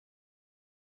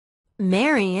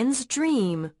Marion's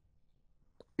Dream.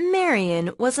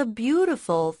 Marion was a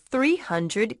beautiful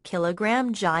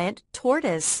 300-kilogram giant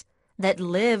tortoise that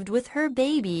lived with her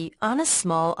baby on a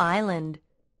small island.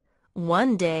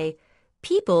 One day,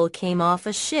 people came off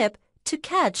a ship to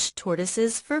catch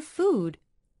tortoises for food.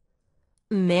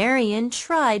 Marion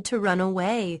tried to run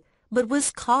away, but was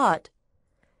caught.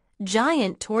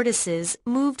 Giant tortoises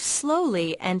moved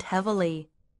slowly and heavily.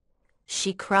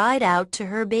 She cried out to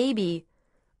her baby,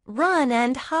 "Run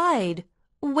and hide!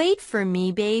 Wait for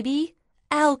me, baby!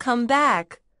 I'll come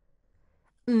back!"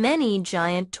 Many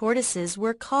giant tortoises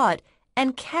were caught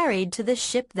and carried to the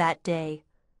ship that day.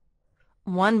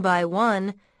 One by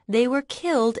one, they were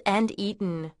killed and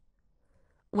eaten.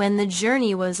 When the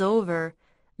journey was over,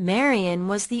 Marion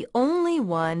was the only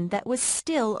one that was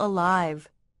still alive.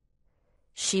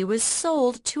 She was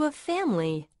sold to a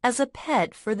family as a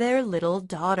pet for their little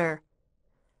daughter.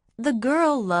 The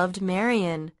girl loved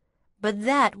Marion, but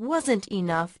that wasn't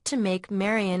enough to make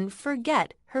Marion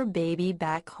forget her baby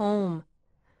back home.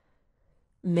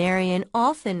 Marion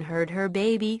often heard her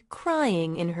baby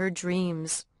crying in her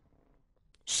dreams.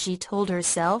 She told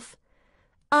herself,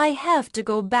 "I have to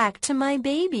go back to my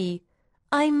baby.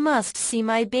 I must see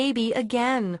my baby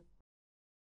again."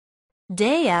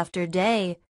 Day after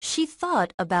day, she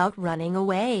thought about running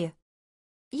away.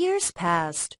 Years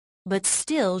passed, but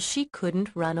still she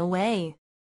couldn't run away.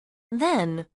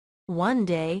 Then, one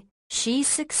day, she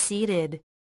succeeded.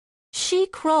 She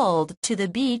crawled to the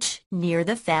beach near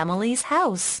the family's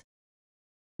house.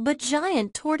 But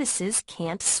giant tortoises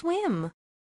can't swim.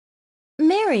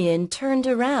 Marion turned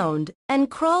around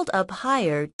and crawled up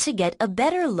higher to get a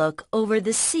better look over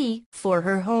the sea for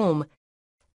her home.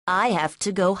 "I have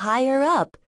to go higher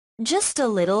up, just a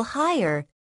little higher."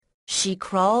 She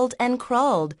crawled and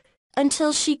crawled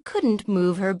until she couldn't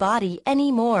move her body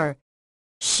any more.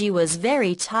 She was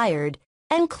very tired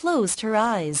and closed her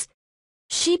eyes.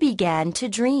 She began to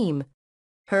dream.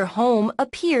 Her home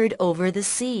appeared over the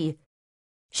sea.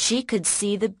 She could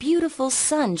see the beautiful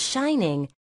sun shining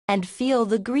and feel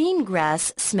the green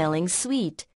grass smelling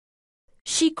sweet.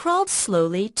 She crawled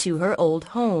slowly to her old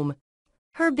home.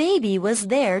 Her baby was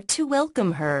there to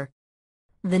welcome her.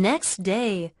 The next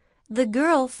day, the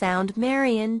girl found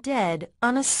Marion dead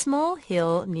on a small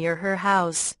hill near her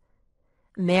house.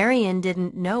 Marion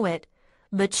didn't know it,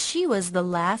 but she was the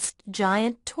last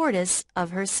giant tortoise of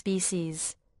her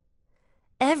species.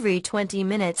 Every 20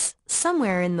 minutes,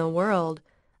 somewhere in the world,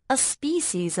 a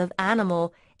species of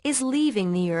animal is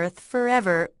leaving the earth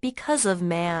forever because of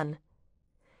man.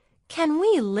 Can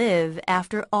we live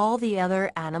after all the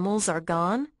other animals are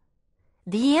gone?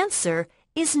 The answer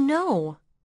is no.